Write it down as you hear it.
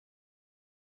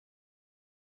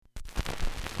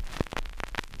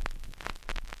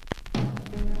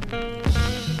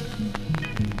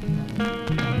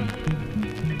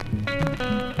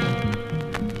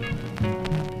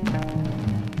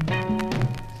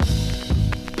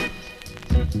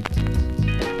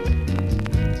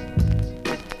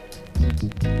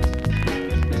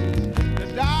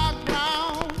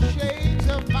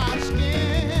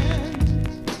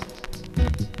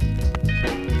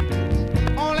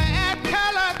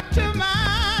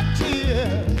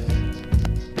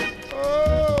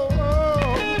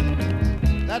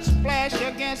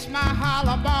against my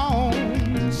hollow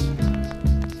bones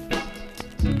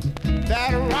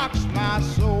that rocks my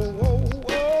soul.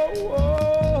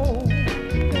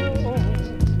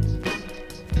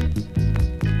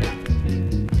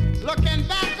 Looking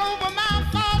back over my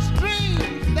false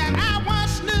dreams that I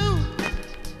once knew,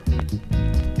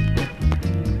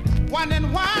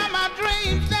 wondering why my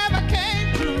dreams never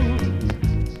came true.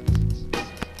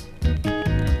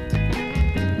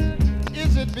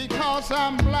 Is it because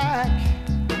I'm black?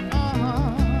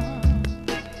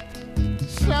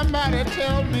 Somebody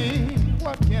tell me,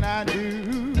 what can I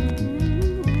do?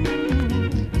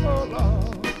 Oh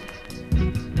Lord,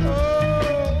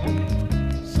 oh,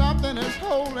 something is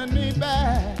holding me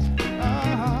back.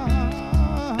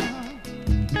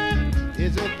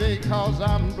 Is it because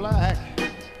I'm black?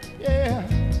 Yeah.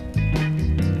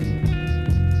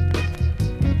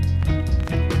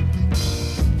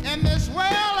 In this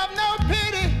world of no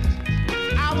pity,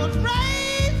 I was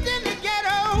raised in the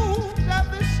ghettos of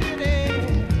the city.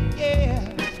 Yeah,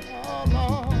 oh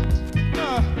Lord.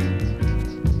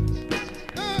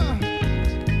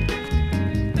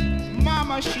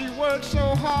 Mama, she worked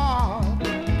so hard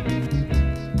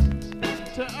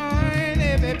to earn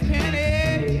every penny.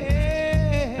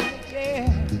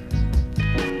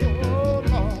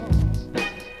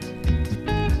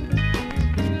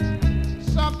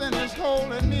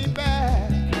 Holding me back.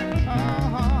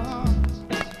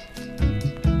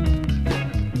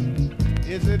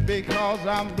 Is it because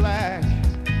I'm black?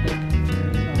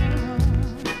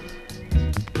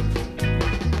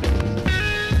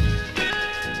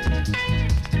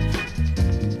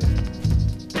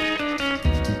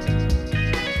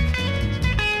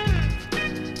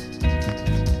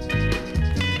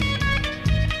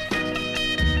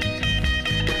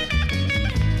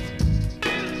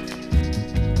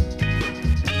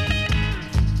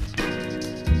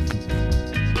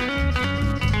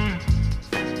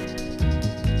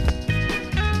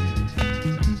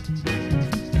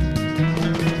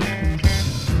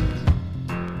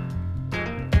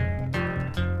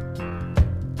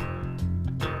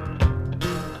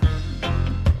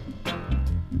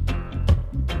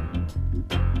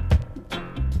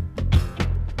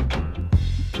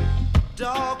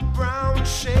 Dark brown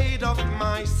shade of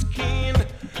my skin,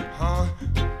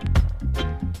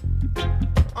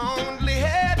 only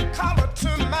had color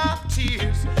to my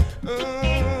tears.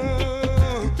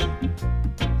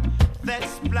 That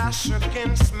splash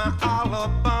against my hollow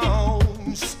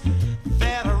bones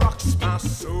that rocks my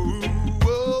soul.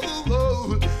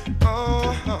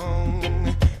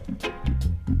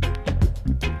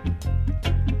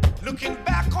 Looking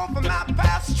back over my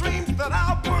past dreams that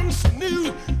I once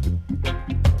knew,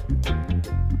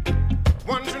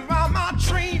 wondering why my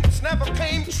dreams never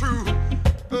came true.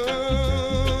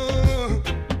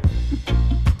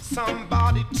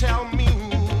 Somebody tell me,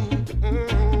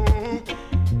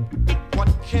 what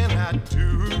can I do?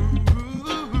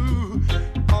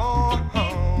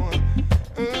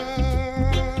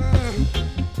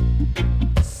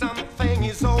 Something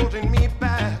is holding me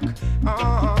back.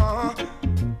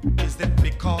 Is that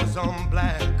because I'm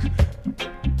black?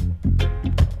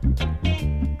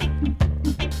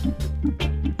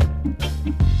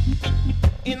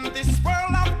 In this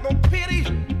world of no pity,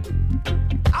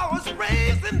 I was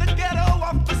raised in the ghetto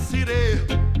of the city.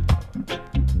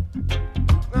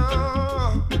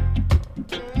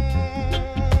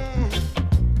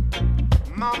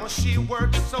 Mama, she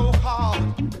worked so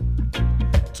hard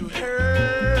to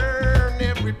earn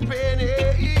every penny.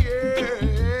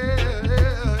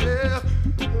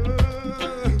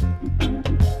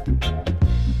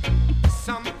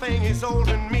 Something is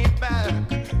holding me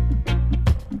back.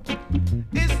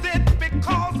 Is it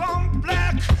because I'm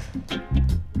black?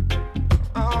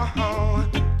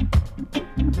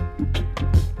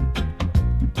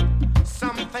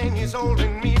 Something is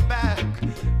holding me back.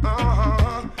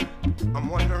 I'm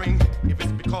wondering if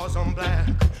it's because I'm black.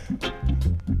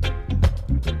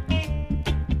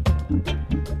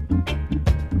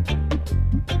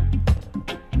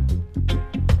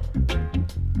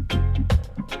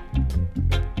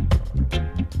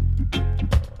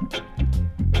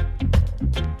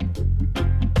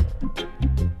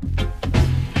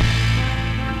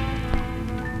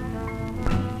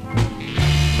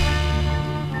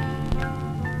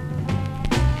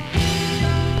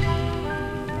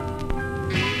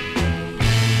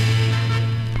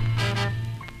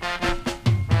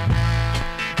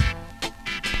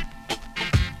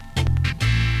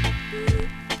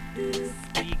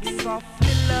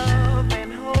 Softly love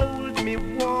and hold me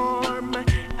warm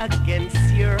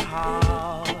against your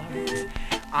heart.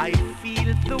 I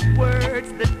feel the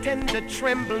words, the tender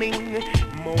trembling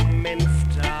moment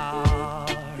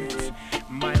start.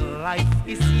 My life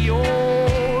is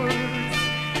yours,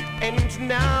 and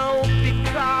now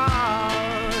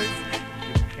because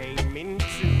you came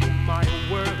into my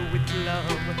world with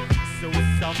love, so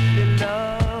softly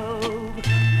love,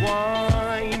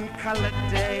 wine-colored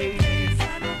days,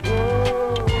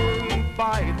 warmed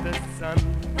by the sun,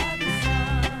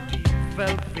 deep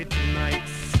velvet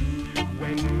nights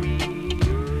when we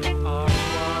are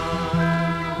one.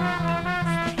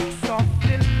 Speak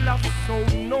softly, love, so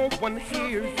no one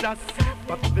hears us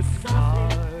but the skies.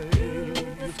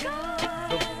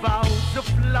 The vows of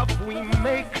love we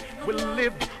make will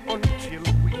live until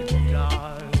we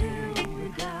die.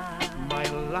 My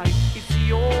life is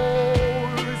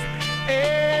yours,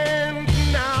 and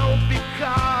now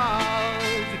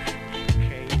because you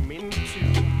came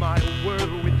into my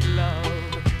world with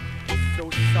love, so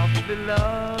softly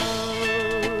love.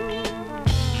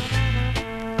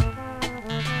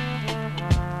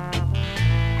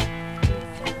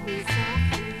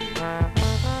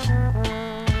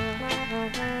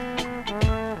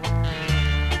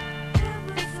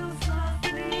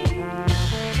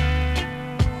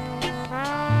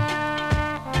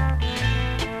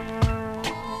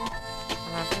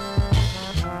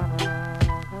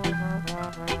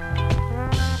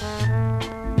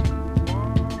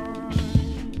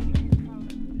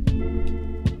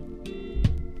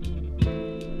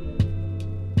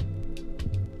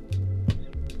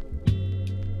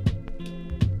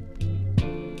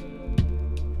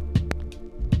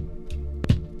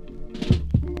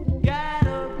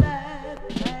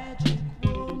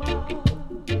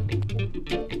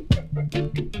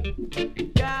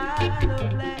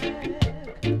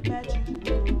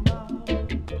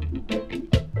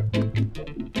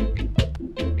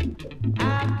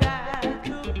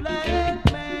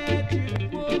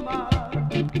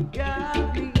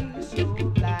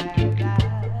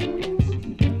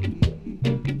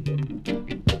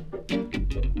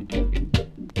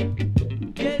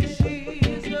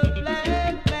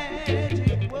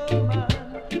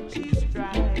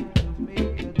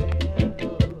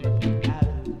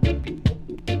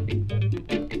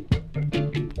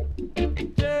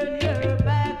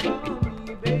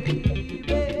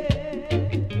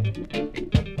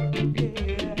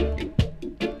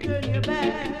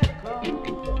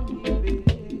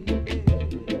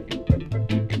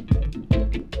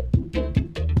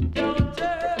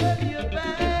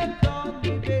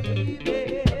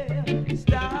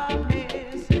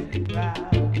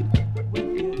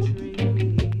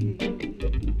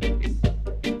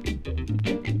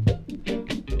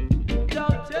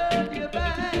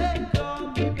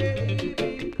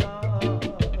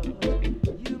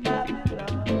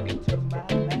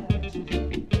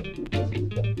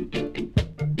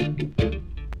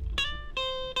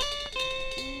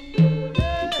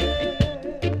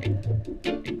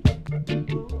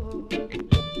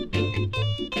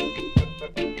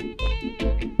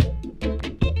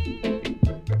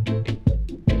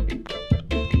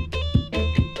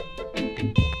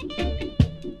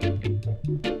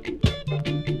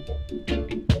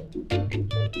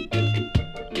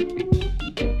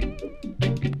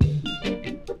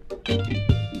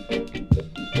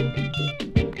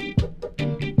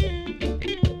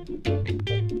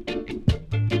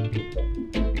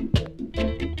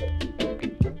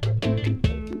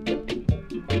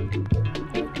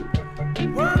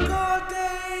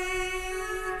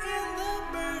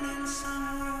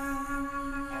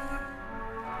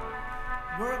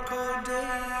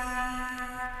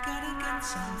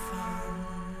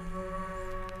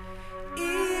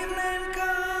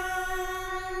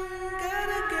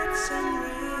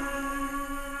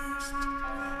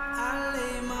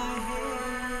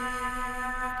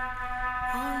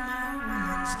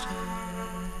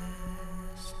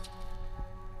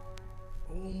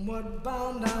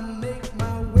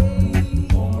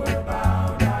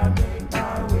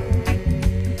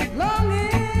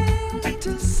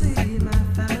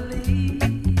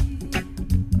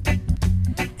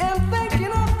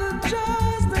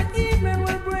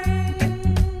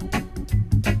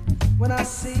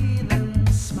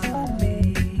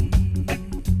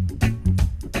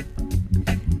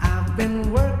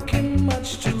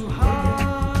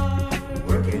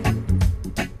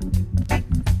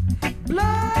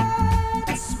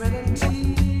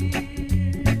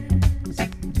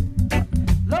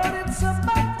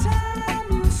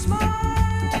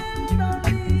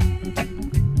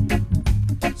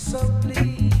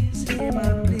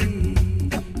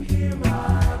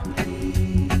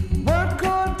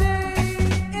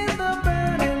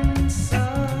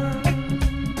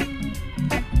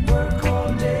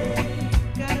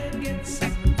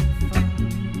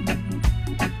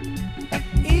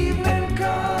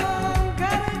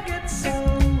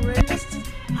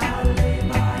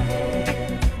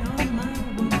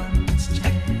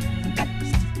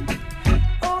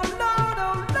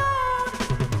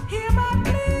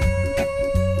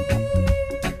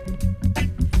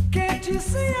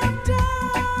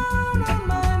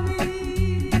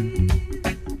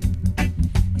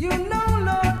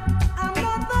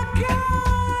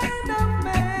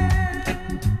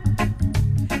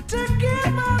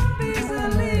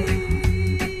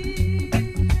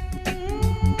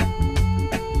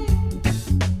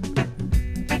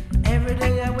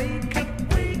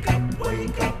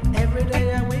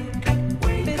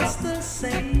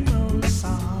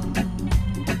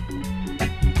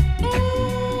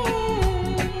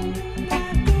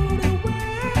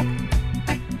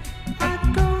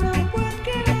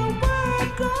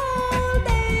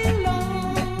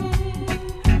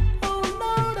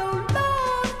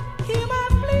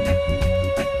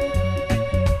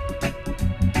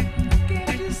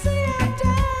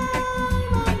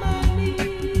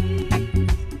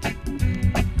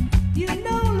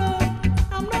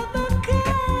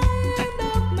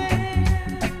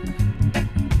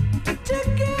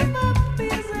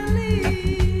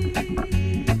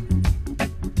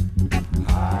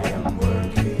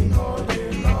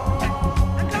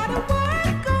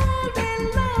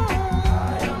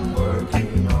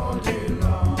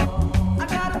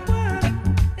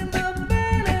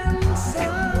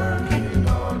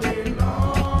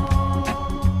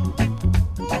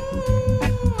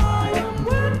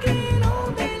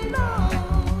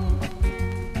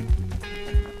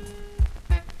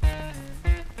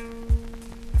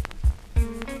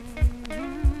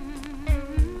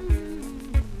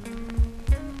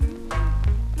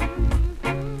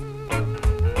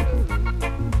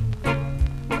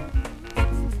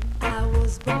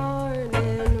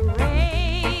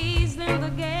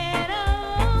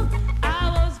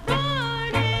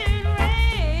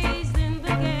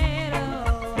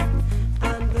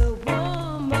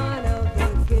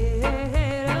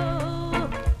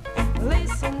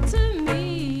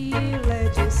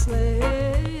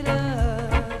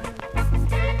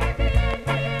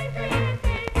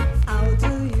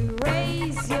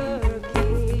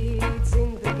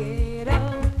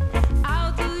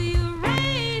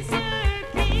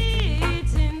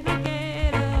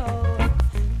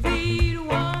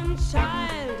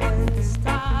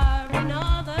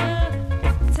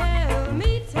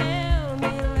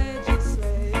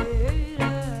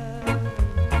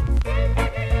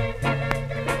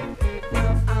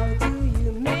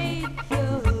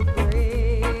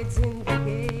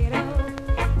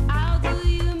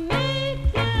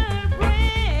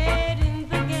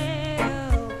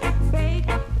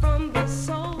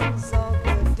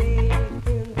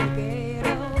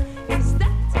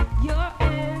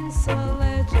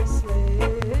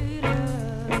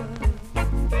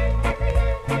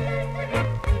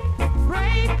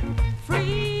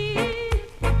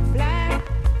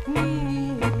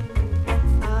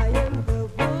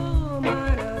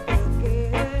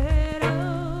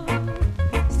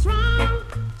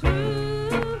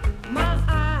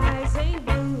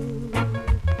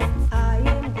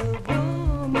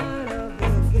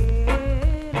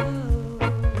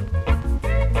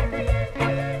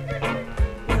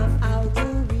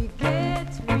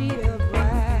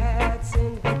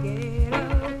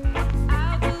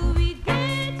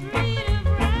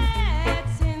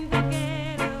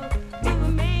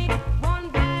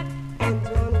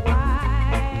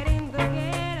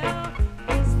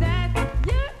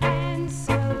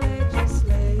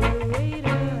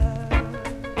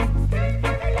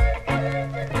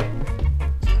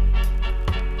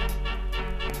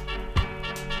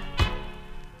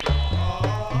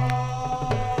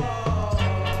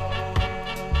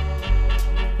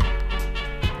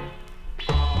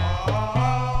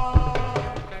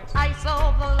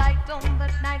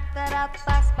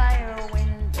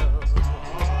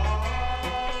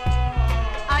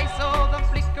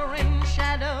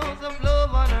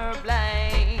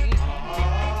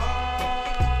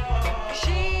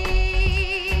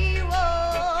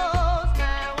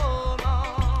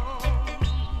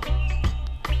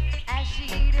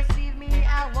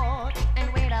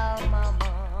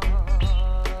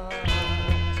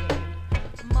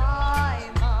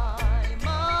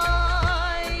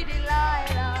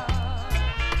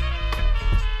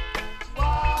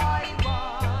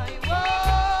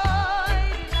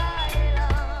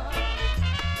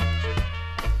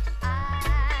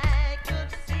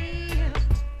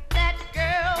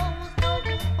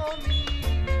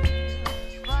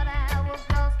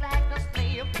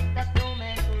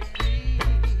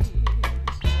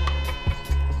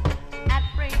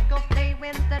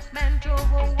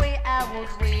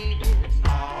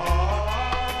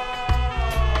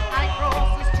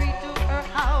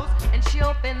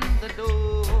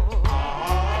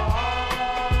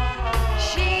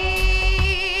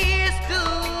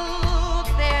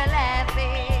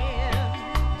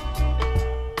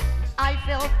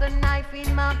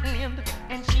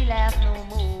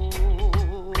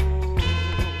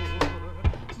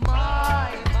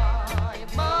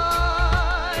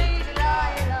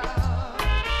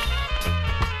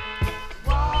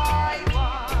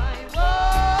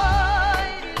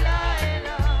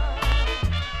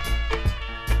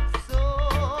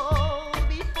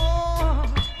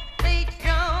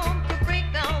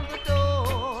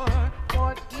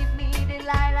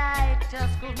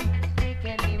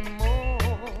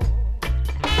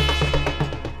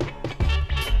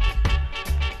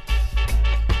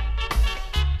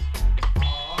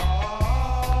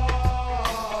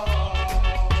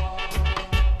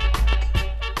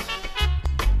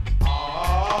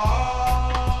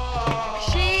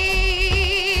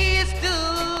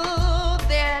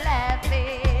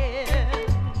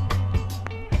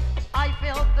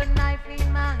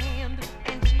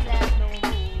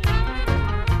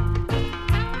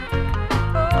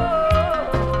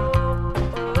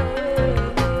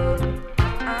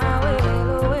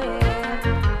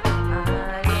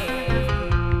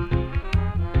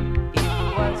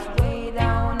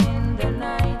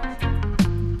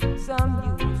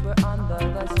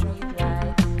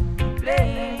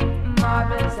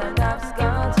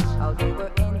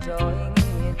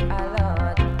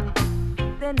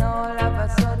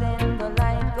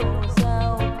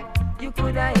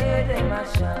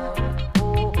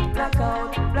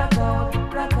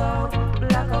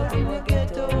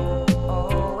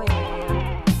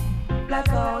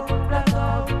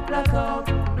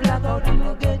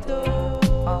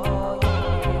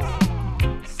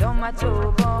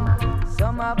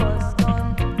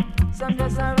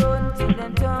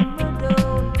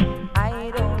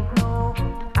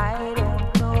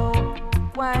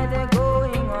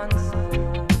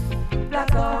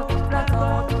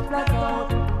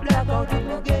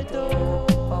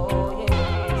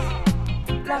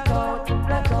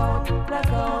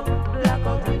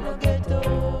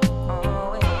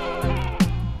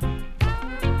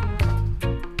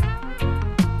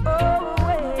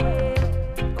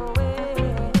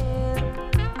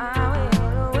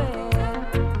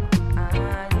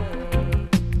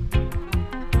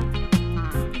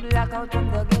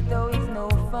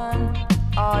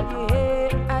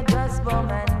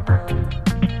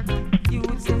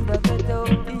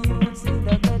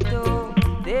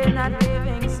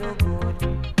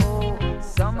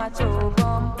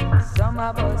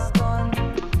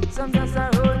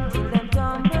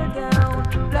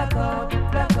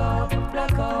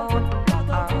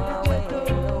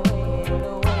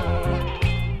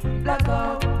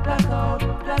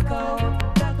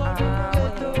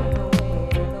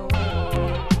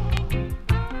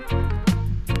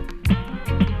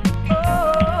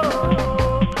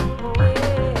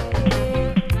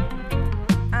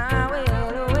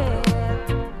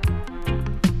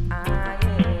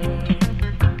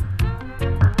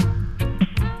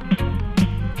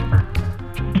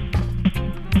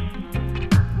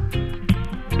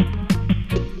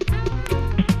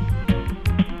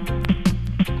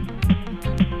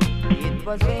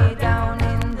 was way down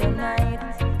in the night.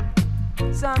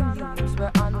 Some youths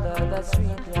were under the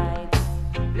street light,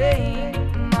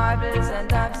 playing marbles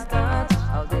and hopscotch.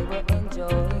 How they were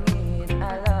enjoying it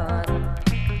a lot.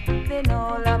 Then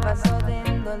all of a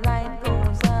sudden the light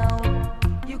goes out.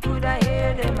 You could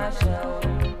hear them a shout,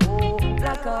 oh,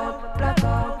 blackout,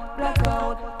 blackout,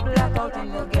 blackout, blackout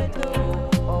in the ghetto.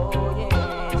 Oh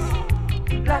yes,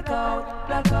 blackout,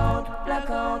 blackout,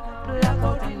 blackout,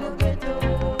 blackout in the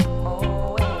ghetto.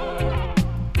 Oh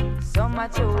well, some a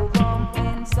choke up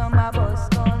and some a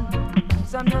bust gun,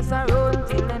 some just a roll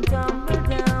till them tumble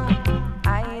down.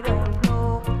 I don't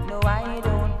know, no I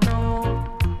don't know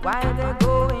why they're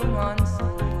going on so.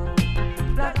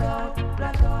 Blackout,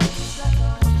 blackout,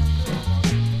 blackout.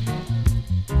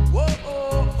 Whoa,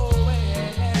 oh, oh,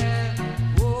 yeah.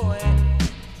 Whoa,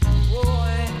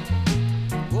 whoa,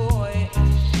 whoa,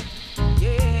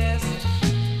 yes.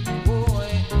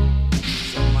 Whoa,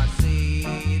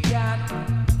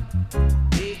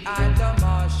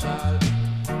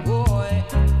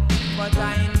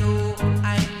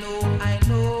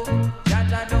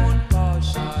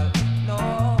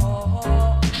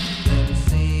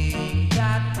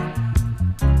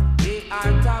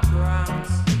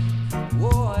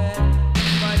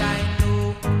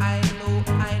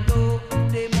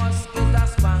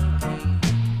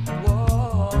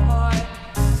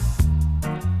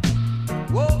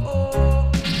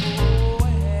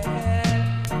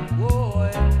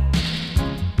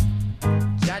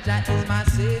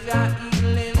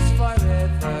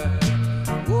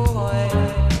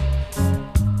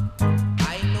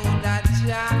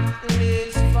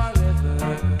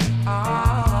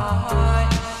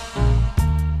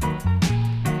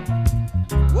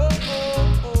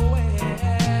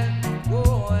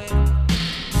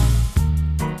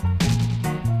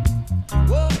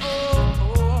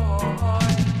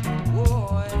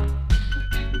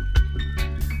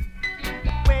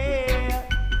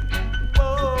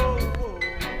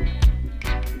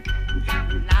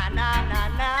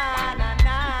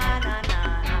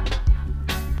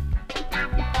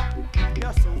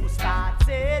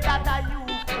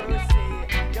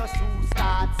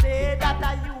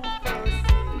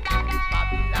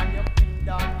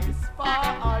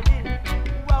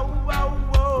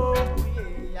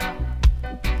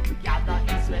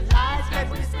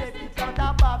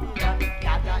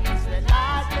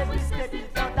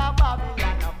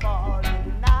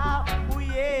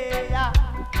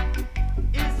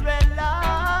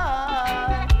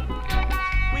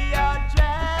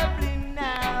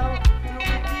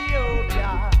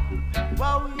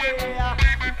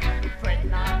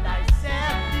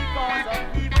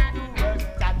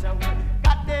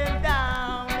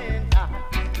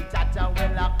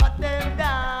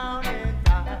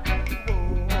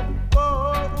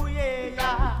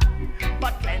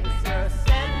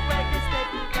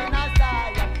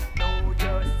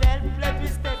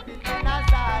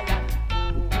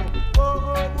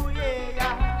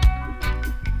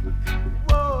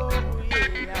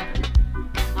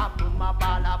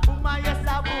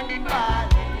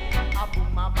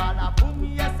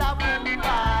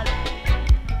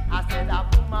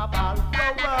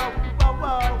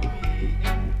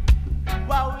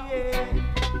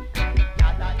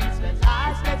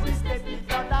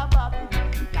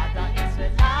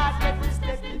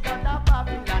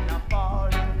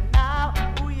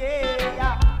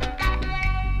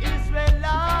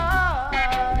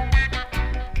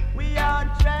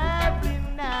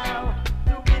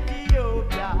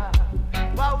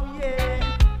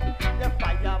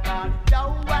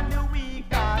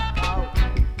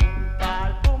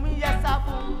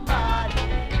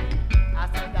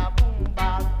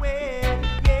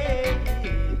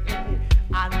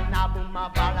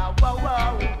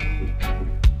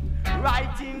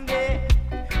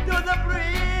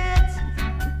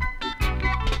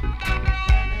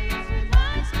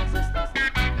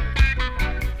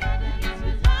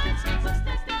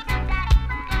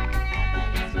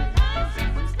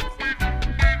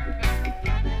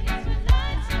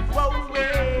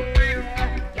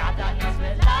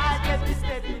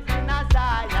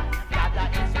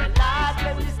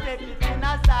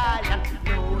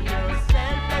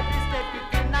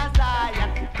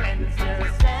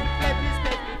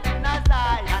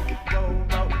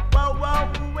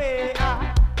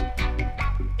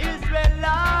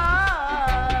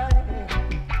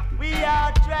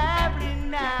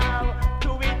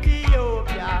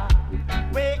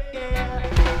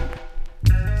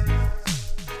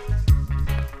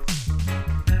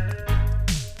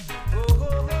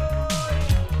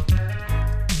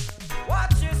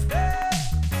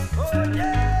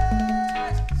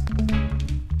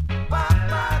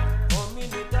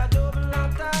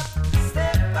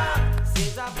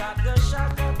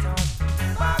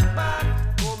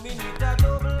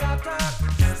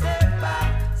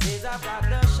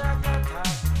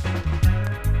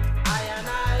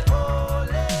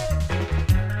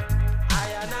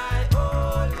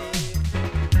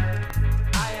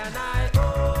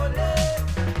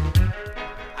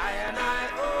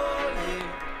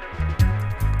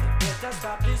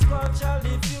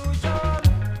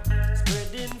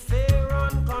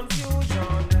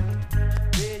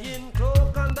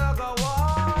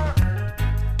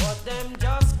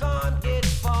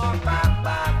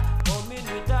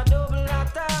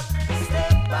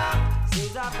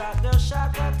 got the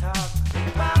shock attack.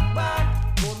 Back,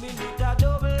 back, coming with a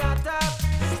double attack.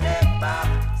 Step back,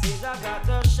 says I got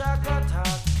the shock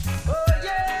attack. Oh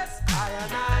yes, I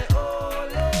and I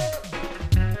only.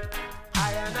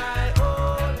 I and I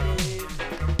only.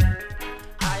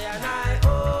 I and I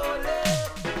only.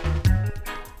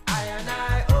 I and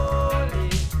I only.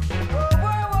 Whoa,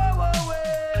 whoa, whoa, whoa,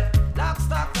 whoa. Lock,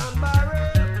 stock, and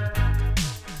barrel.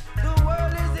 The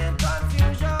world is in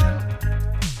confusion.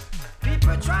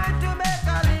 People trying to make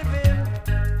a living.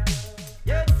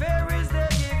 Yet fair is they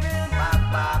giving. Back,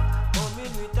 back,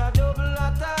 coming with a double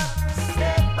attack.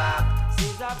 Step back,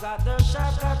 since I've got the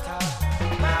shock attack.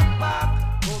 Back, back,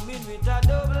 coming with a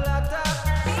double attack.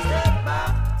 Step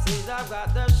back, since I've got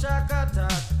the shock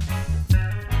attack.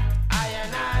 I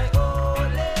and I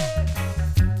only.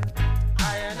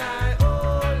 I and I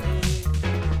only.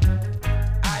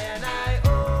 I and I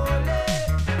only.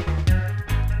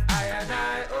 I and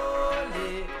I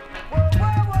only. Whoa,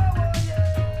 whoa, whoa, whoa,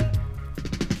 yeah.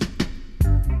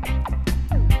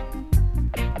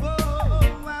 Oh,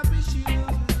 I wish you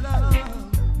love.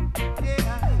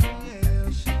 Yeah,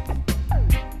 yes.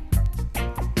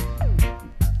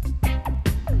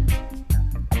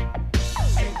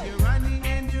 If you're running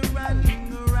and you're running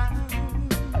around,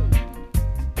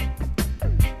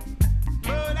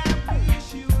 but I wish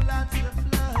you lots of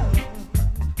love.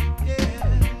 Yeah,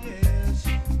 yes.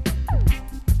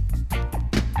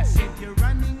 I said you're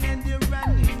running and you're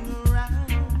running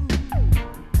around,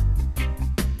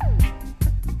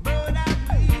 but I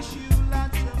wish you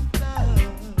lots of love.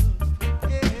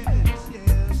 Yes,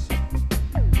 yes.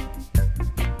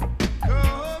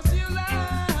 'Cause you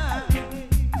lied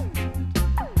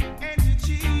and you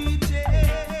cheated,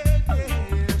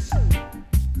 yes,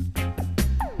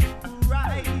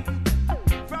 right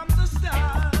from the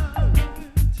start.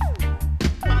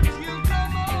 But you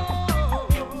come on,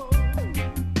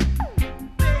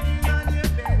 begging on your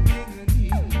bending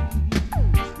knees,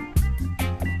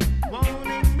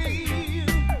 wanting me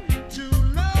to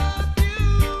love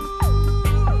you,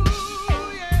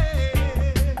 yes.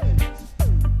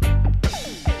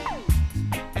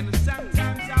 And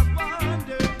sometimes I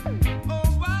wonder, oh,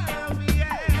 why we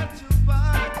have to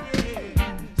part, yes.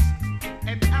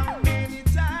 And how many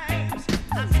times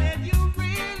I said you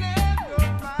really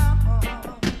broke my heart.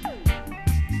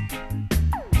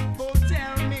 Oh,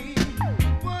 tell me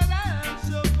what I'm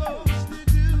supposed to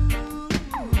do.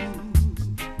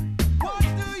 What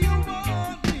do you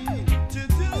want me to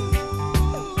do?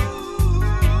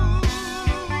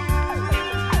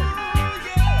 Yeah,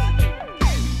 give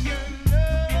me your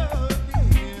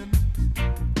loving.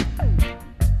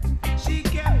 She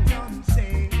kept on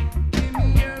saying, give me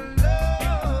your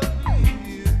loving.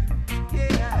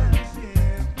 Yes,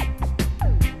 yeah.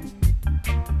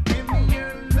 Give me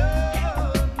your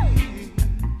loving.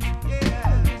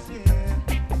 Yes, yeah.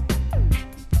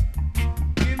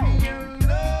 Give me your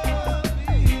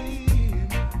loving.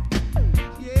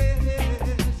 Yes,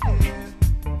 yeah.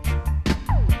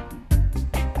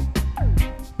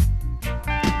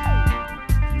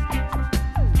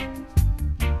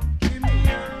 Give me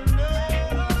your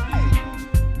loving.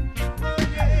 Oh,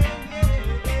 yeah,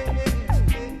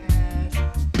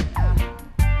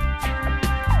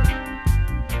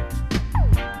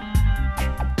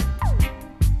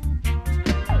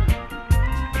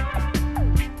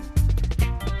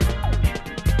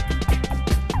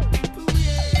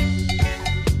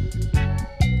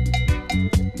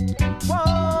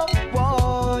 Whoa,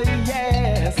 whoa,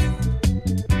 yes.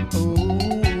 Ooh,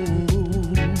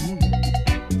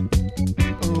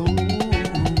 ooh.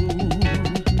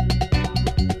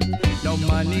 No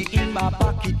money in my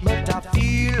pocket, but I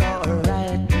feel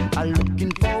alright. I'm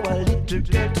looking for a little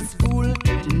girl to school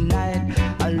tonight.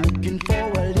 I'm looking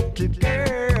for a little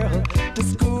girl to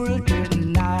school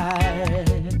tonight.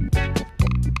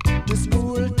 To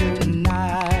school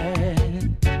tonight.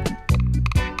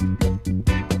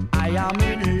 I am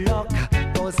in luck,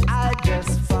 'cause I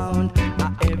just found a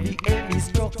heavy, heavy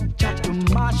structure to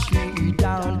mash me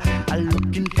down. I'm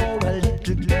looking for a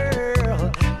little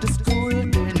girl to school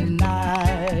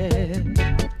tonight.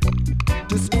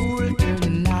 To school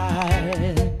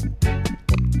tonight.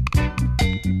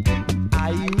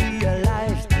 I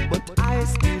realize, but I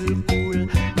still fool.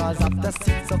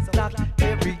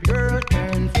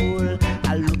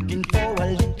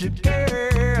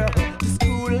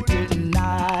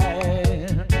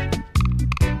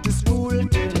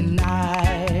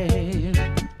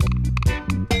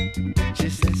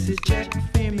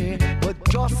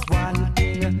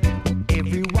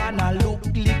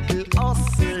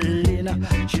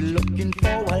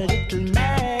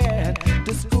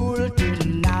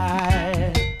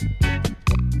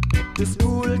 to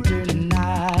school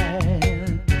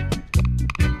tonight.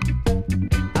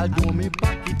 Although my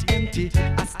pocket empty,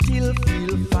 I still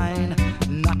feel fine.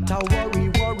 Not a worry,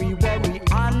 worry, worry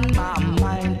on my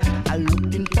mind. I'm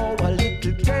looking for a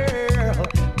little girl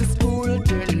to school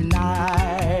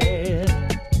tonight.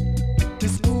 To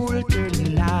school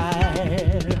tonight.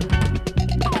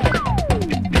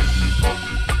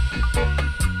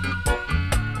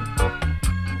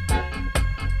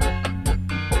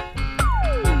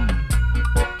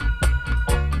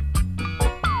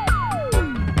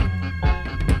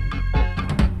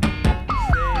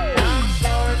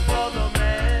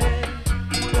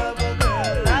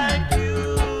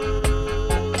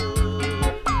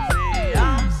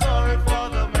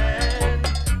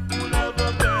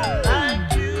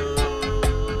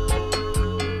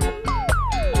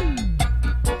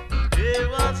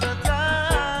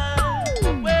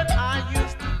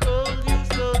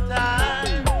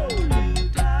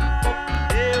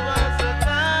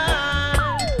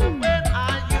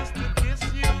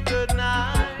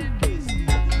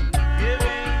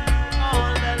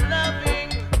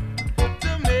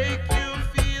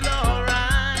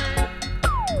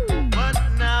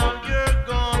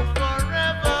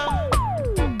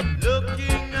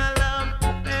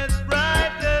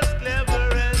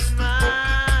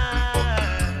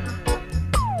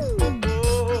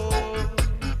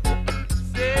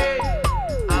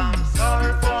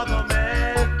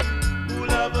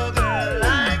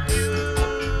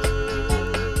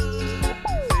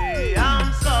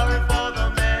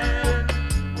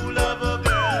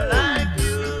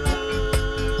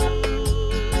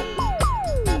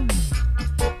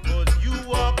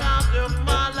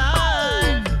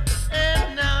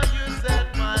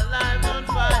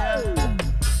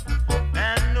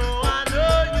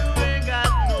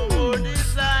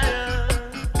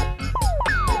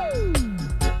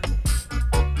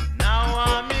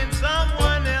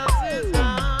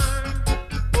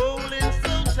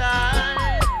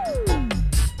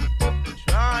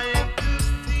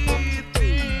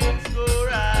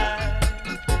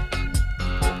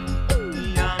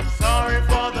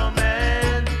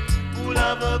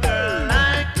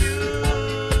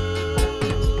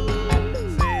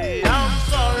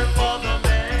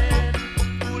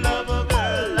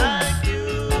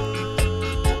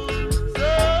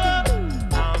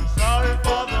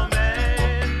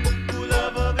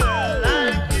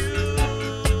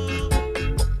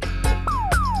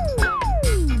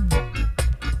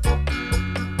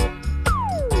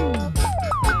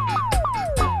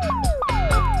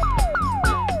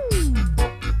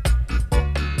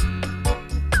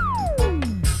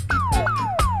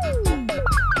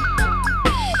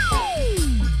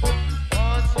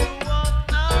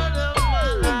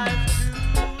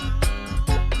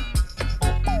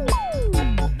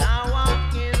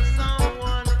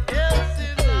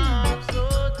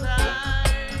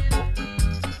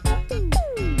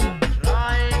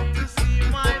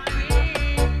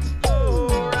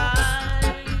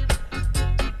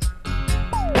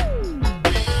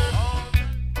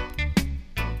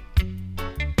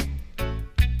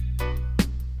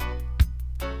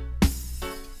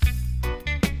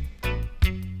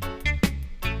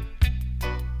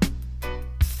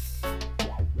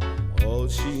 All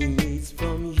she needs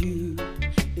from you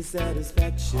is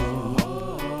satisfaction.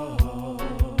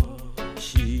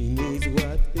 She needs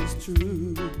what is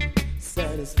true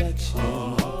satisfaction.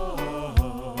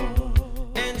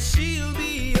 And she'll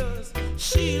be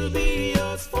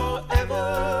yours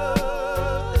forever.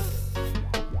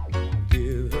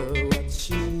 Give her what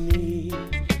she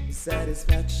needs,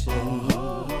 satisfaction.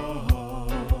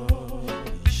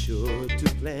 Be sure to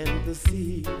plant the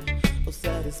seed of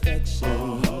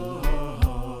satisfaction.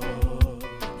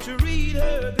 Treat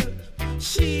her good,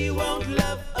 she won't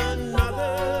love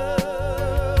another.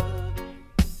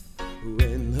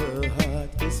 When her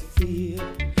heart is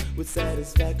filled with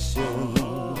satisfaction,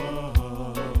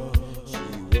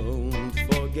 she won't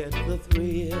forget the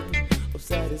thrill of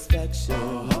satisfaction.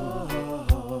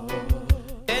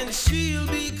 And she'll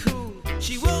be cool,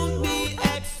 she won't be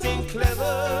acting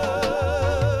clever.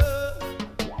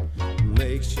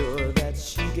 Make sure that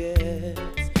she gets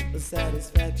the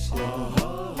satisfaction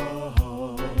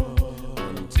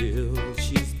until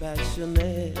she's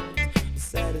passionate.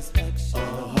 Satisfaction.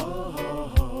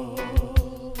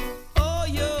 Oh,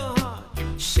 your heart,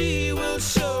 she will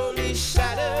surely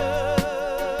shatter.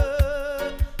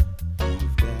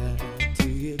 You've got to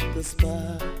hit the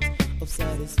spot of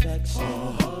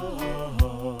satisfaction.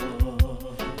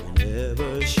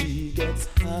 Whenever she gets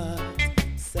hot,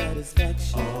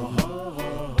 satisfaction.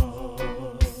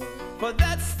 For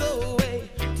that's the way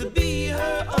to be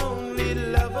her only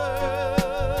lover.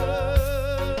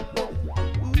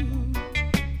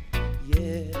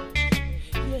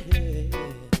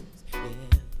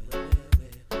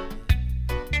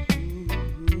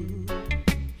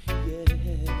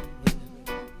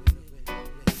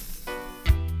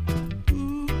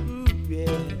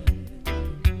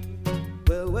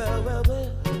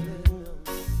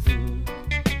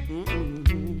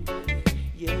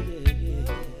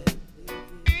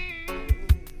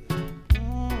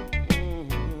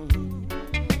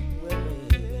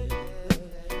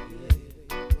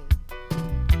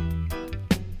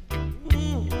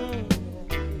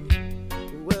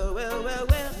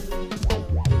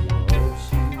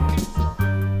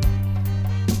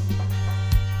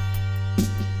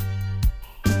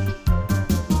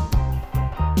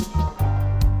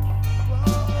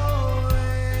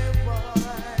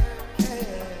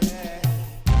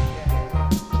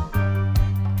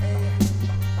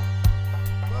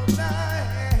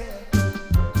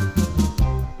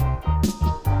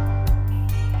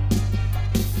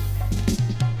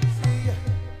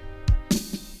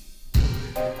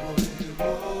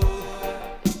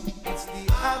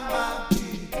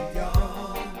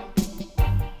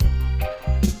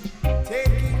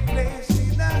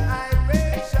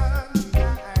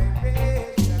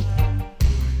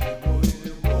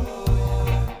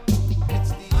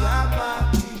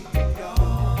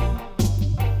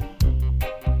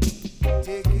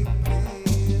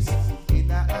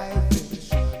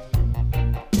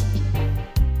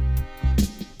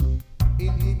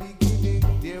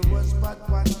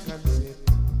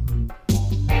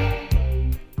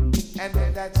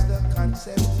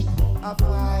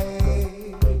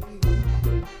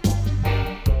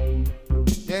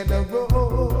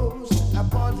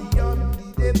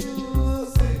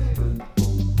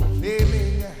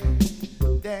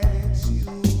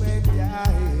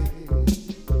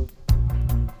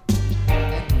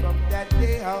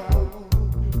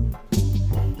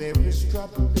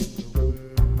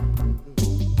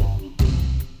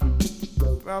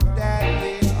 From that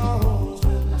day on,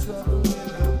 trouble in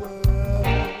the world.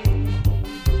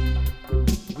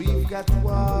 We've got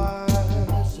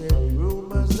wars and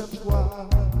rumors of war.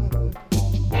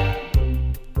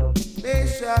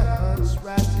 Nations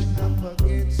rising up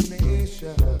against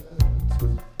nations.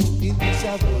 In this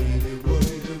avoided world,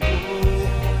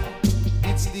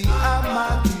 it's the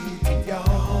Armageddon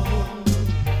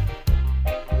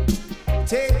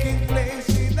taking place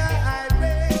in the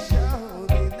iration,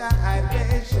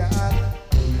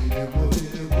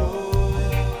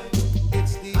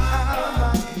 it's the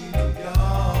Armageddon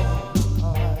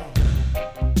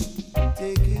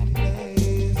taking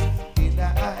place in the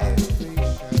iration.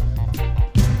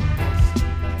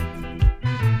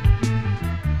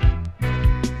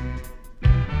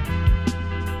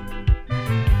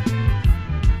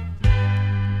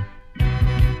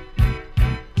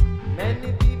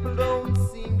 Many people don't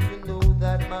seem to know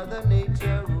that Mother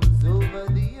Nature rules over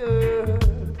the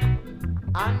earth.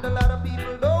 And a lot of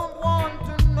people don't want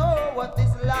to know what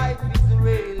this life is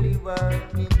really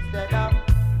worth. Instead of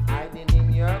hiding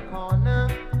in your corner,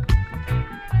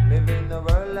 living the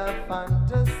world of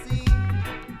fantasy.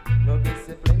 No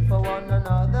discipline for one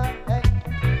another. Hey,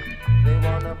 they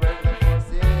wanna break the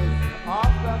forces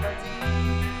of gravity.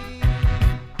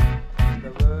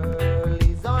 The world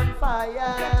is on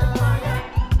fire.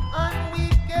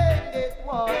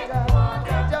 Water.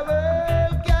 The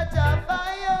world catch a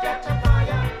fire,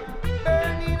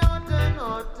 burning hot and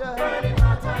hotter.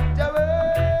 The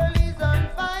world is on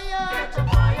fire,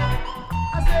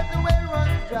 I said the well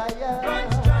runs drier.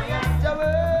 The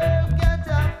world catch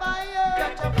a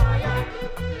fire,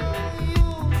 no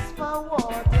use for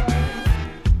water.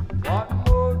 What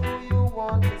more do you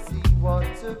want to see? What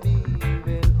to be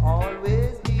will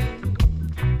always be.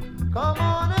 Come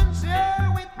on and share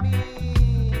with me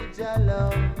the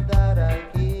love that I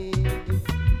give.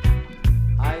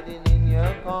 Hiding in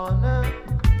your corner,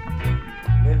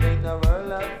 living a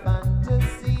world of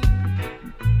fantasy.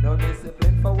 No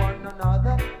discipline for one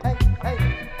another. Hey, hey,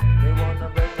 they wanna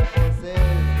break the forces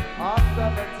of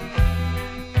gravity.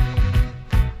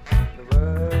 The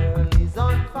world is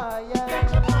on fire,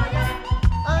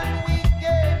 and we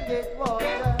can get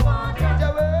water. The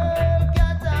world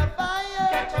got a fire,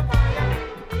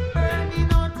 burning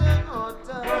hot and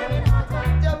hotter.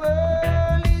 The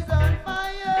world is on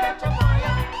fire,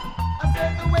 I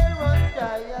said the well runs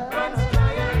drier.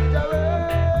 The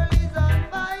world is on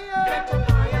fire,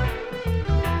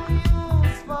 no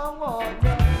use for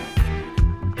water.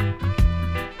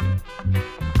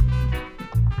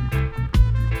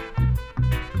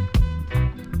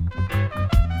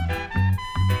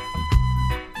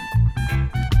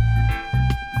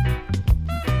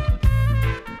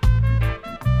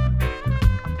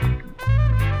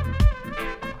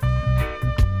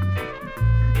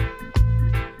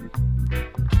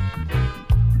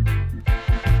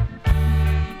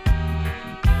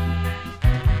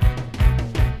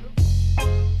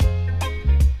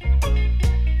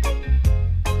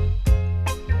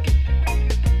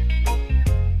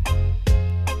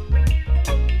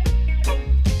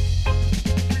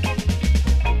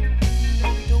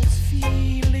 Those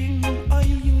feelings I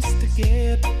used to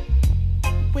get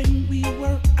when we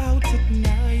were out at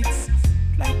nights,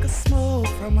 like a smoke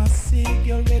from a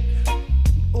cigarette.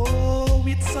 Oh,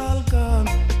 it's all gone.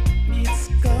 It's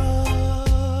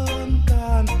gone,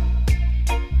 gone,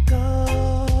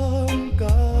 gone,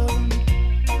 gone.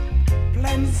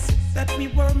 Plans that we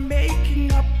were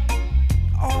making up,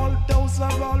 all those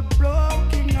are all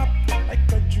broken up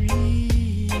like a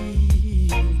dream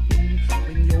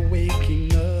when you're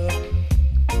waking up.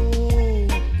 Oh,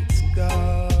 it's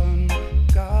gone,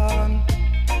 gone,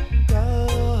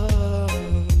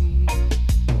 gone.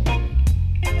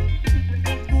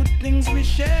 Good things we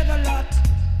shared a lot,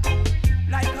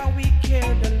 like how we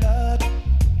cared a lot,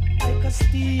 like a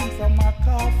steam from a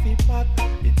coffee pot.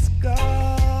 It's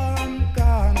gone,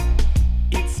 gone,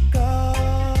 it's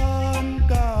gone,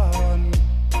 gone.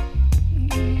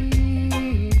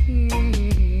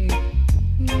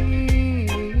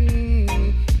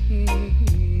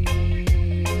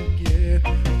 Yeah.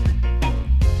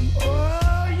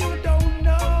 Oh, you don't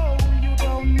know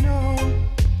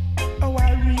how I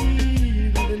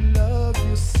really love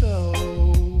you so.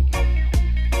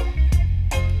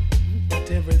 But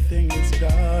everything is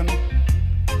gone.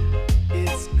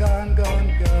 It's gone, gone,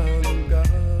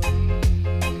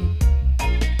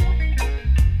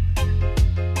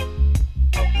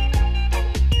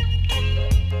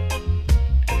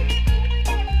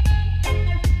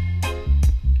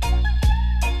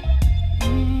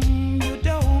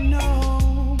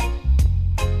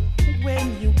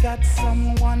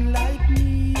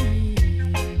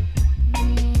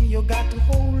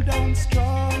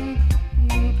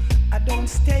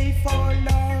 for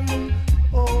long.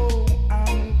 Oh,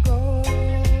 I'm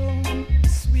gone,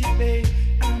 sweet babe,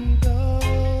 I'm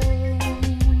gone.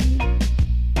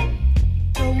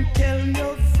 Don't tell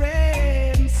your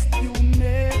friends you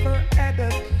never had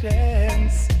a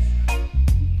chance.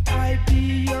 I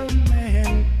be your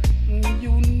man,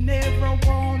 you never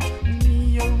want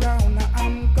me around.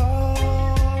 I'm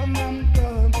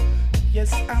gone,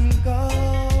 yes, I'm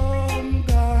gone,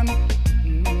 gone.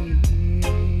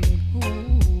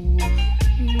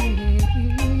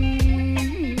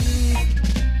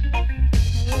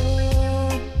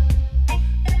 Oh,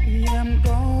 yeah, I'm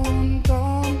gone,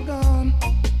 gone, gone.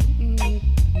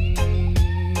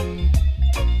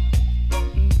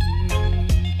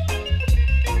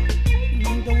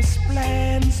 Those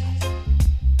plans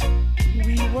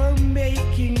we were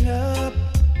making up,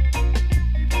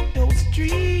 those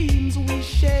dreams we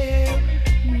share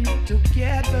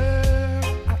together,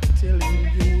 I'm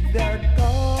telling you they're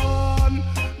gone,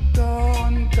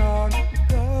 gone, gone,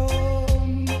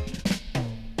 gone.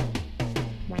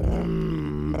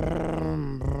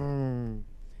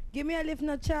 Give me a lift,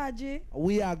 no charge it.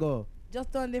 We are go.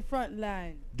 Just on the front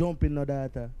line. Jump in no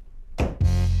data.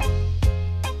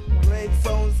 Great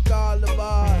sounds call the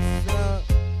boss.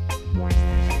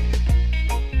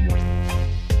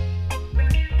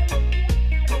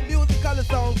 Musical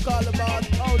sounds call the boss.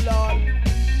 Oh Lord.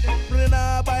 Me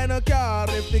nah buy no car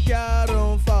if the car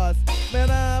run fast. Me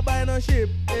nah buy no ship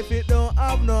if it don't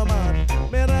have no man.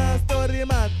 Me nah study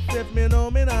math if me know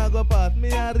me nah go pass.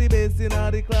 Me a the best in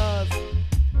a the class.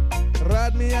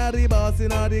 Rad me a the boss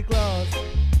in a the class.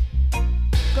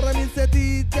 Cause me say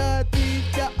teacher,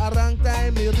 a wrong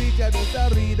time me reach a just a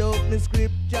read up me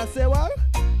scripture. Say what?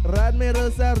 Rad me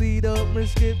just a read up me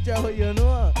scripture, you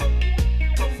know.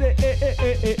 Say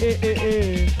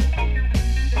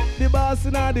the boss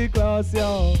in the class,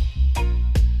 yo.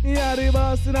 Yeah, the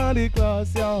boss in the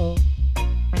class, yo.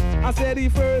 I say the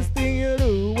first thing you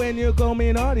do when you come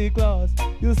in the class,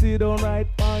 you sit down right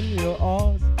on your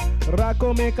ass.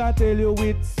 Racco make I tell you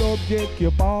which subject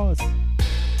you pass.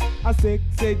 A sex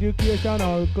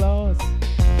educational class.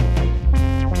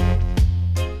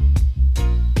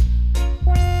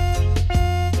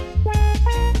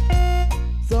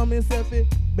 So me say fi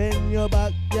bend your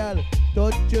back, gal,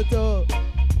 touch your toe.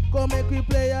 Come make we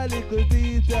play a little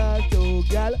teacher show,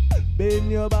 gal.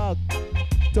 Bend your back,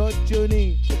 touch your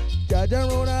knee. Charge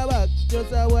around her back,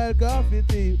 just a while coffee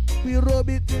tea. We rub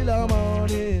it till the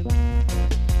morning,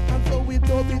 and so we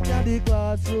top it in the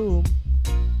classroom.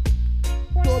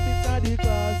 Top it in the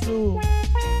classroom.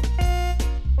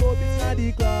 Top it in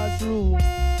the classroom.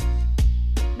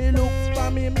 Me look for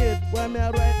me mate when me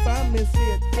write for me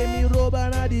seat. Give me rub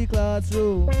in the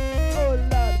classroom. Oh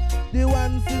Lord, the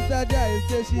one sister Joyce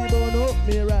say she burn up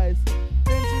me rice.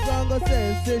 Then she gon' go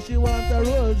say she want a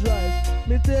Rolls Royce.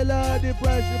 Me tell her the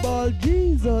price she ball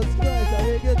Jesus Christ. I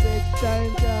make you take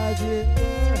time charge it.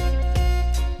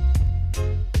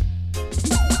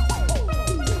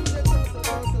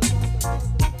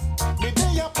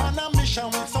 On a mission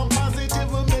with some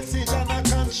positive message and a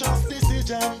conscious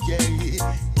decision, yeah.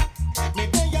 Me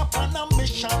day up on a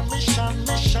mission.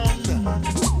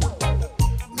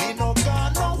 Me no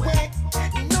gone nowhere,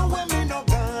 nowhere me no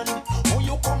gone. Who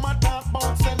you come and talk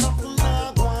about say nothing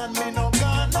nah gone. Me no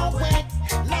gone nowhere,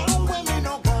 nowhere me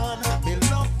no gone. Me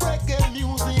love reggae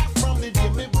music from the day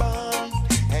me born.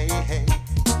 Hey,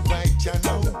 right you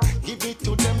know, give it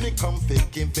to them, me come fi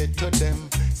give it to them.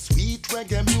 Sweet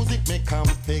reggae music, me come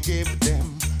forgive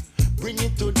them. Bring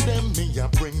it to them, me a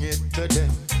bring it to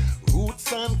them.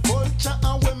 Roots and culture,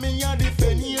 and when me a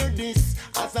defend hear this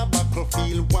as a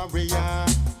battlefield warrior.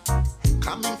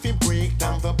 Coming fi break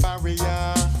down the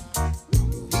barrier.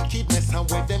 Wickedness and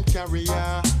where them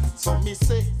carrier. So me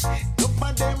say, look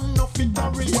for them no fit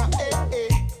area.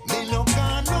 Me no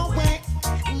gone nowhere,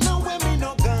 nowhere me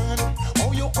no gone.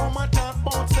 Oh you come and talk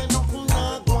about say nothing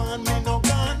nah gone. Me no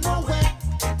gone nowhere.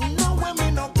 Nowhere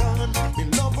me no gone. Me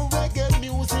love reggae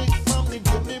music from the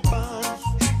day me born.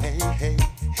 Hey.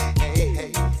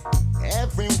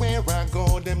 Everywhere I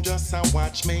go, them just a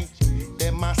watch me.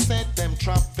 Them a set them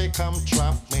traffic come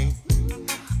trap me.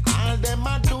 All them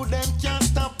a do, them can't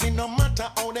stop me. No matter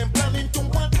how them planning to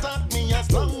attack me.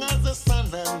 As long as the sun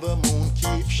and the moon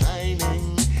keep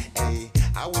shining, hey,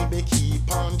 I will be keep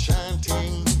on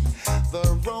chanting.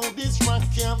 The road is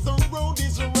rocky and the road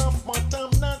is rough, but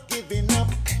I'm not giving up.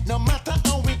 No matter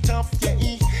how we tough, yeah.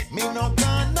 Me no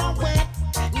gone nowhere,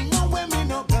 nowhere me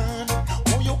no gone.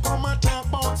 Who you come and talk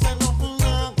about say nothing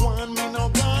nah gone. Me no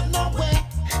gone nowhere,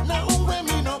 nowhere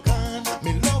me no gone.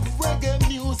 Me love reggae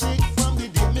music from the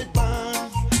day me born.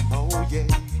 Oh yeah.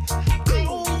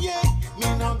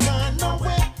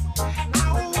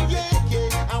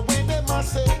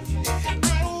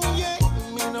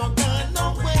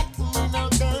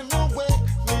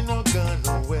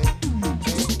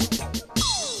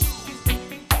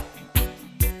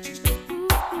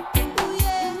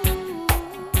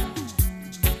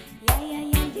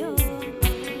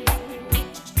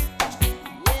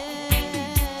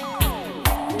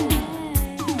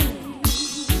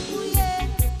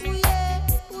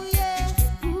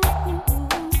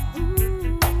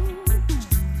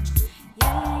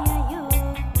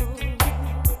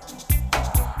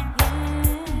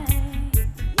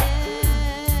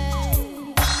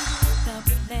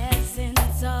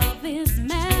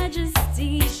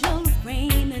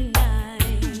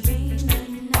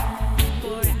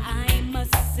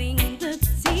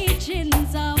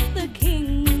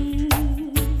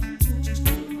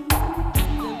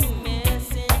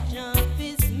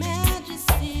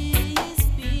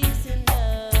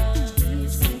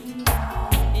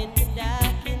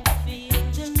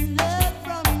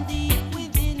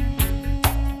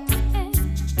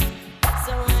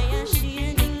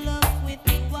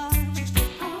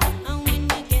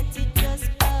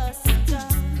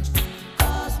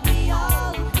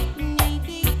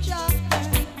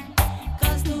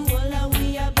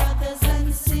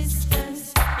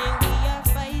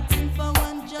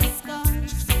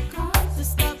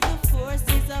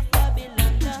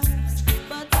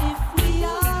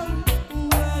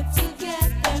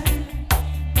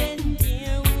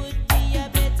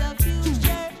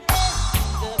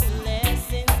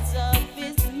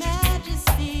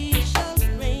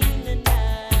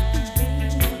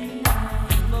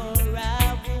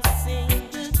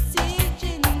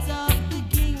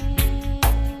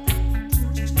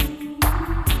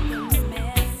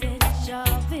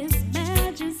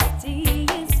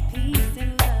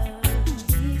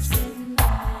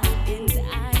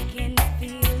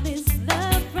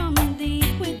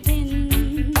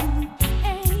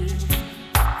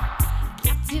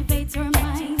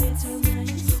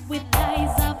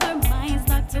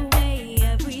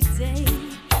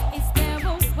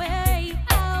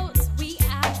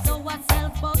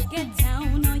 but get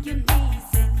down on your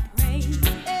knees and pray.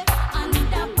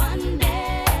 Under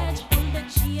bondage, pull the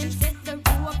chain, set the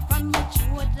rope from your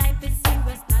throat. Life is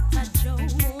serious, not a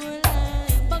joke.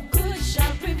 But good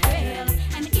shall prevail,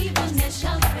 and evilness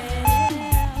shall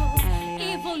fail.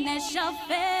 Evilness shall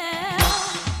fail.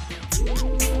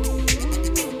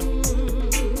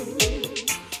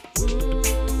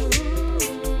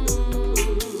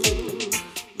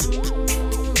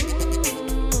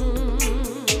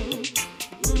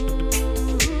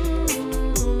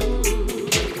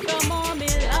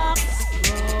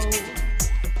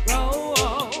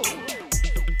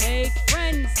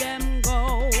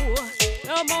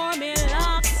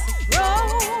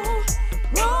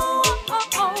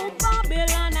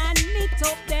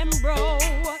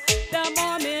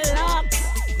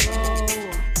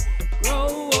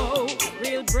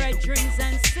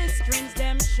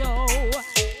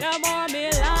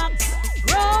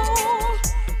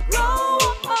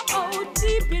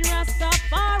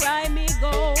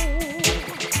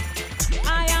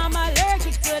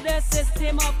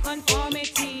 Of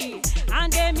conformity,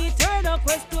 and then eternal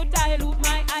quest to dilute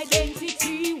my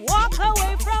identity. Walk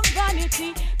away from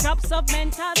vanity, traps of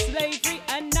mental slavery,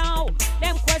 and now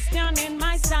them questioning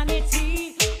my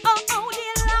sanity. The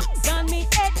locks on me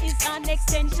head is an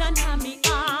extension of me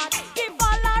heart. Give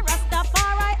all a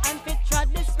Rastafari and fit trod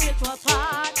the spiritual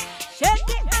path. Shed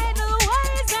the idle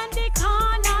ways and the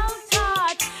carnal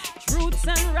thought. Truths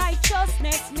and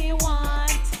righteousness me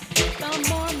want. The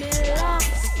more me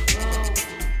locks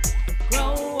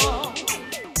grow,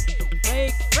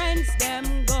 fake friends them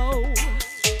go.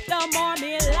 The more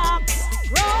me locks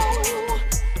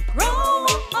grow,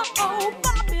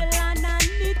 Babylon and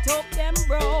knit up them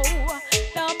bro.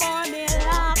 The more me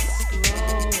locks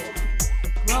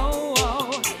grow,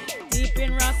 deep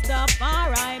in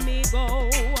Rastafari me go.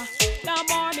 The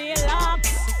more me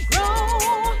locks grow,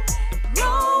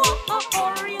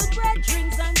 real brethren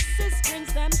and sisters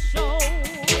them show.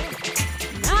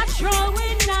 Natural we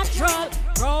natural,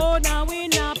 grow now we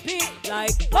nappy.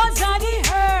 Like buzz of the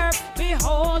herb,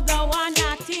 behold the one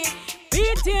at it.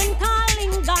 Beating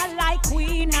Kalinga like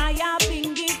Queen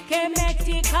Ayabingi,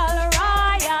 chemetical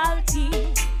royalty.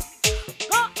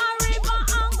 Go a river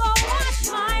and go wash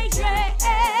my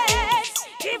dress.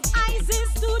 Give Isis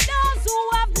to those who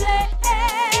have bled.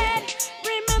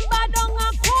 Remember down a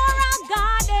Korah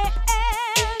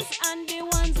gardens, and the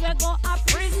ones we go a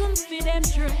prison for them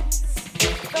dress.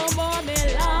 The more me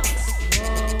locks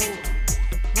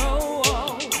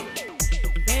grow,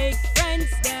 fake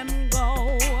friends them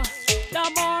go. The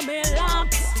more me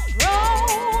locks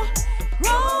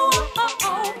grow,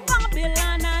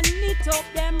 Babylon and knit up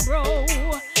them bro.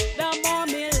 The more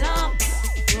me locks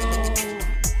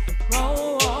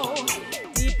grow,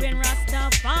 deep in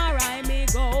Rastafari me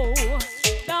go.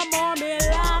 The more me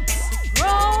locks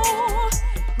grow,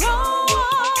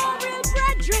 real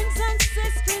brethren and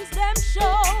sisters them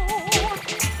show.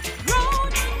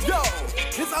 Yo,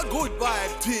 it's a good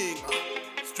vibe thing.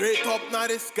 Straight up now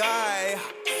the sky,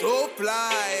 so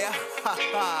fly. Ha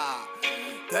ha.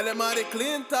 Tell them how the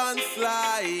Clinton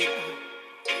slide.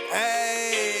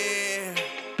 Hey,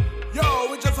 yo,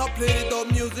 we just play the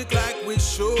dub music like we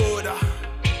should.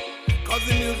 Cause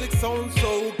the music sounds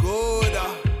so good.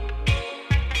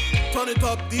 Turn it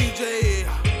up, DJ.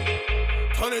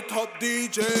 Turn it up,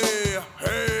 DJ.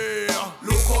 Hey,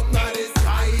 look up now the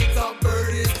sky. It's a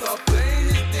bird, it's a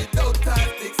plane. It's the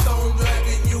fantastic sound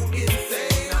driving you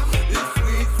insane. This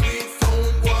sweet, sweet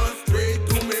sound going straight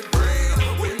to me brain.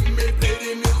 When me play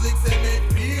the music, say me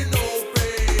feel no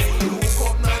pain. Look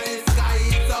up now the sky.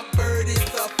 It's a bird,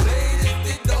 it's a plane.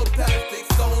 It's the fantastic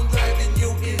sound driving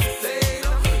you insane.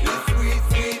 This sweet,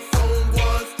 sweet sound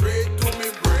going straight to me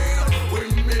brain. When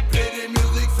me play the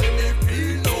music, say me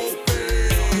feel no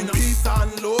pain. Peace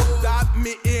and love, that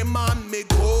me aim and me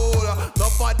goal.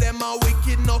 Enough of them are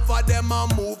wicked, enough of them are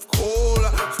move cold.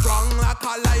 Strong like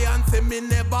a lion, say me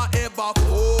never ever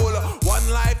fall. One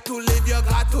life to live, you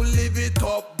got to live it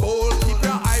up bold. Keep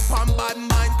your eye on bad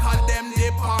mind, cause them they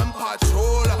on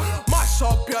patrol. Mash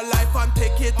up your life and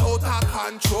take it out of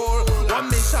control. One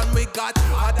mission we got,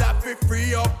 and that we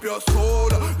free up your soul.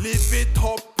 Live it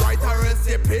up right or else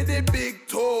you pay the big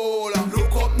toll.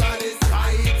 Look up now the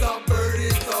sky, it's a bird,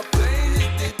 it's a plane.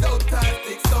 It's the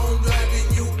fantastic sound driving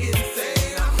you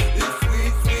insane. This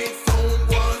sweet, sweet sound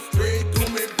going straight to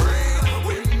me brain.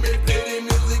 When me play the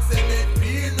music, say me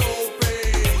feel no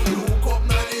pain. Look up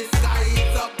now the sky,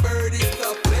 it's a bird, it's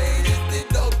a plane. It's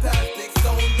the fantastic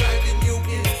sound driving you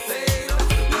insane.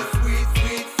 This sweet,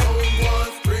 sweet sound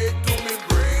going straight to me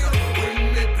brain. When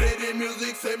me play the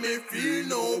music, say me feel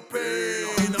no pain.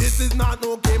 This is not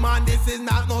no game and this is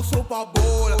not no super a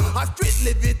bowl. A street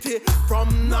liberty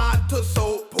from north to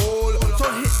south pole.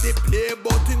 So hit the play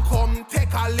button, come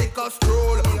take a little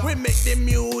stroll. We make the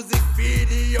music for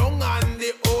the young and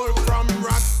the old. From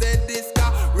rock steady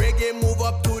ska, reggae move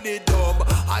up to the dub.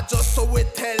 I just so we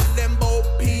tell them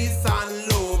about peace and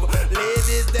love.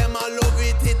 Ladies, them a love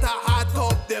it, it a hot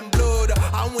up them blood.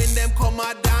 And when them come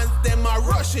a dance, them a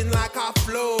rushing like a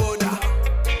flood.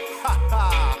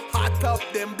 Hot up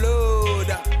them blood.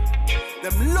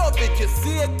 Them love it, you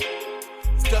see it?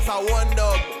 It's just a one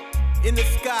dog in the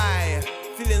sky,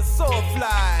 feeling so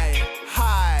fly,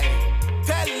 high.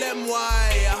 Tell them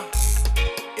why.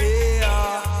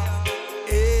 Yeah,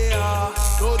 yeah,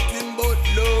 nothing but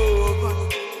love.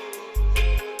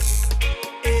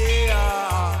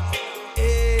 Yeah,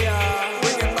 yeah.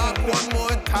 Bring it back one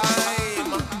more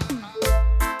time.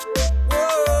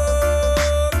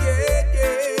 Whoa, yeah,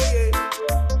 yeah, yeah.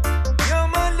 You're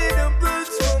my little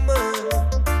roots woman.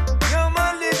 You're my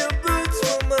little roots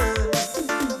woman.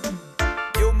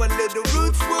 You're my little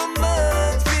roots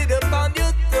woman. Sit up on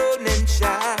your throne and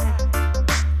shine.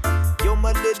 You're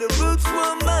my little roots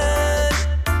woman.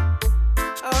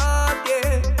 Oh,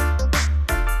 yeah.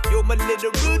 You're my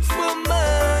little roots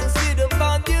woman. Sit up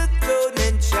on your throne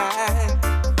and shine.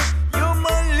 You're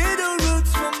my little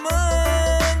roots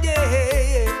woman.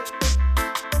 Yeah.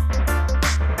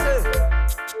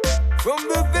 From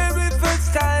the very first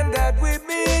time that we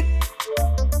meet,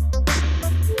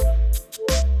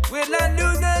 well, I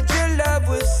knew that your love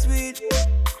was sweet.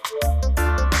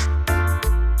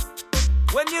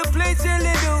 When you place your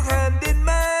little hand in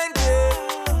mine, yeah,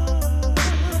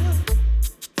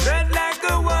 felt like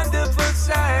a wonderful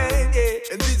sign,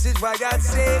 yeah. And this is why I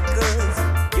say, 'cause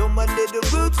you're my little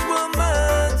roots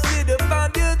woman. Sit up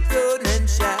on your throne and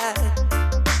shine.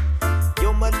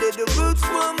 You're my little roots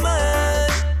woman.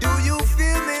 Do you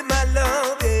feel me, my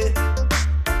love? Yeah.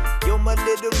 You're my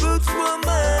little roots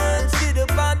woman. Sit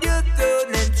up on your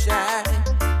throne and shine.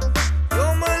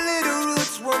 You're my little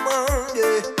roots woman.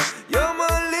 Yeah. You're my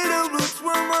little roots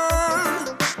woman.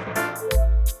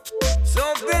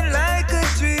 Something like a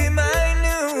dream I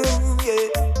knew. Yeah.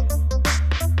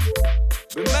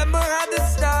 Remember how the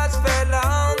stars fell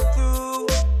on through.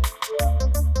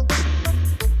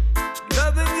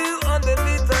 Loving you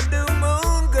underneath the new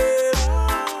moon, girl.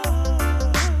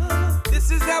 This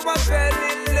is how I fell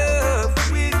in love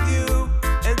with you.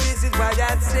 And this is why I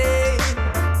say,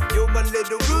 you're my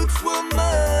little roots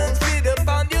woman. Sit up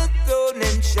on your throne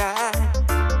and shine.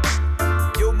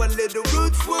 You're my little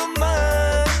roots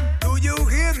woman. Do you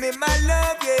hear me, my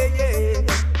love? Yeah, yeah.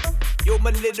 You're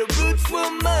my little roots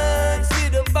woman.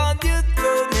 Sit up on your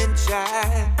throne and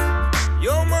shine.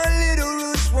 You're my little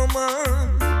roots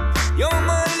woman. You're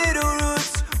my little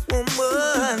roots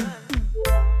woman.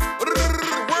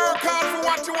 Work hard for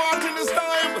what you want in this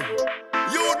time.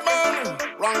 Youth man,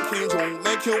 ranking tone,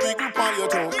 make you wiggle upon your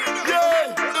tongue.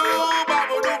 Yeah, do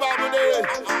babu day.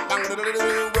 Bang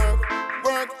work,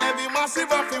 work, every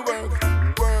massive off you work.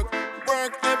 Work,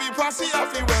 work, every posse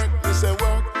off you work. You say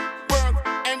work, work,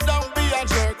 and don't be a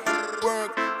jerk.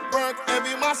 Work, work,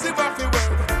 every massive off you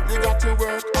work. You got to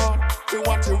work hard for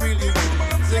what you really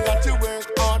want. You got to work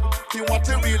hard for what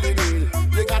you really need.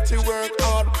 You got to work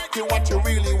hard for what you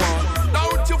really want.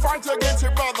 Don't you fight against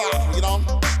your brother, you know.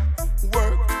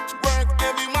 Work, work,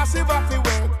 every massive off you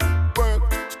work. Work,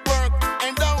 work,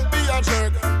 and don't be a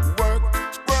jerk. Work,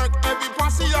 work, every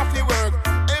posse off you work.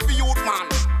 Every youth man,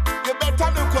 you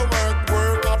better look at work.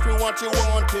 Work hard for what you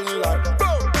want in life.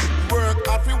 Work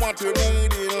hard for what you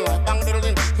need in life.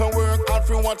 Work hard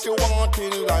for what you want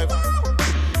in life.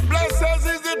 Blessed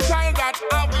is the child that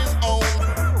have his own.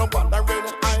 Nobody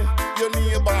really eye your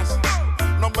neighbors.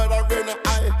 Nobody really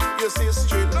eye your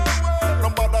sister.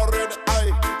 Nobody really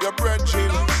eye your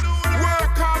brethren.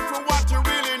 Work hard for what you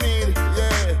really need.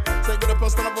 Yeah. Say get up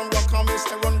and stand up and rock on me.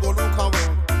 Say run, go look and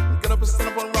work. Get up and stand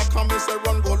up and rock on me. Say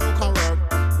run, go look and work.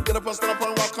 Get up and stand up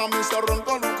and rock on me. Say run,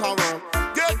 go look and work.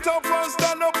 Get up and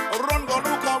stand up, run, go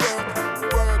look and work.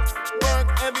 Work, work,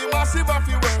 every massive off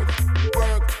you work.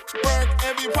 Work, work,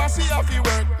 every posse off you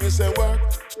work. Me say work,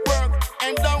 work,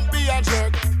 and don't be a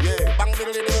jerk. Yeah, bang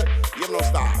diddle diddle, you have no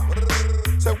stop.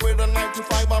 Say where the 9 to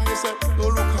 5 and me say, oh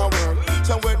look how work.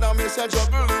 Say where down me say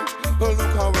juggling, oh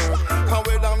look how work. How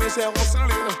where down me say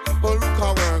hustling, oh look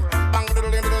how work. Bang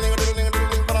diddle diddle diddle diddle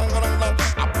diddle diddle.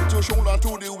 I put your shoulder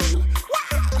to the wheel.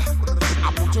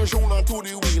 I put your shoulder to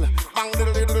the wheel. Bang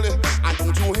diddle diddle diddle. And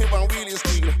don't you ever really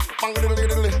squeal. Bang diddle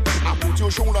diddle diddle. I put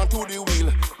your shoulder to the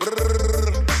wheel.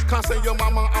 Can't say your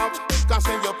mama have, can't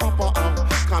say your papa have.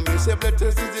 Can't me say blessed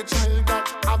is the child that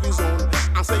have his own.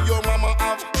 I say your mama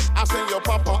have, I say your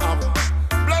papa have.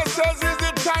 Blessed is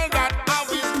the child that have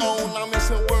his own.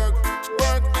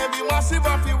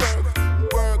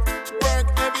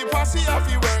 massive have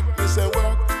to work. Me say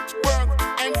work, work,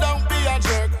 and don't be a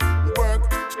jerk. Work,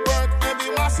 work, every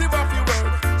massive have to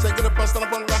work. Say get up and stand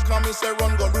up on rock and me say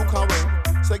run go look and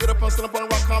work. Say get up and stand up on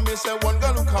rock and me say one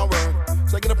go look and work.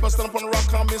 Say get up and stand up on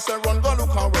rock and me say run go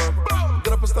look and work.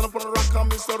 Get up and stand up on rock and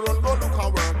me say run go look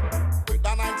and work. With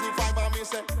that 95 and me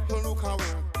say look and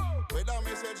work.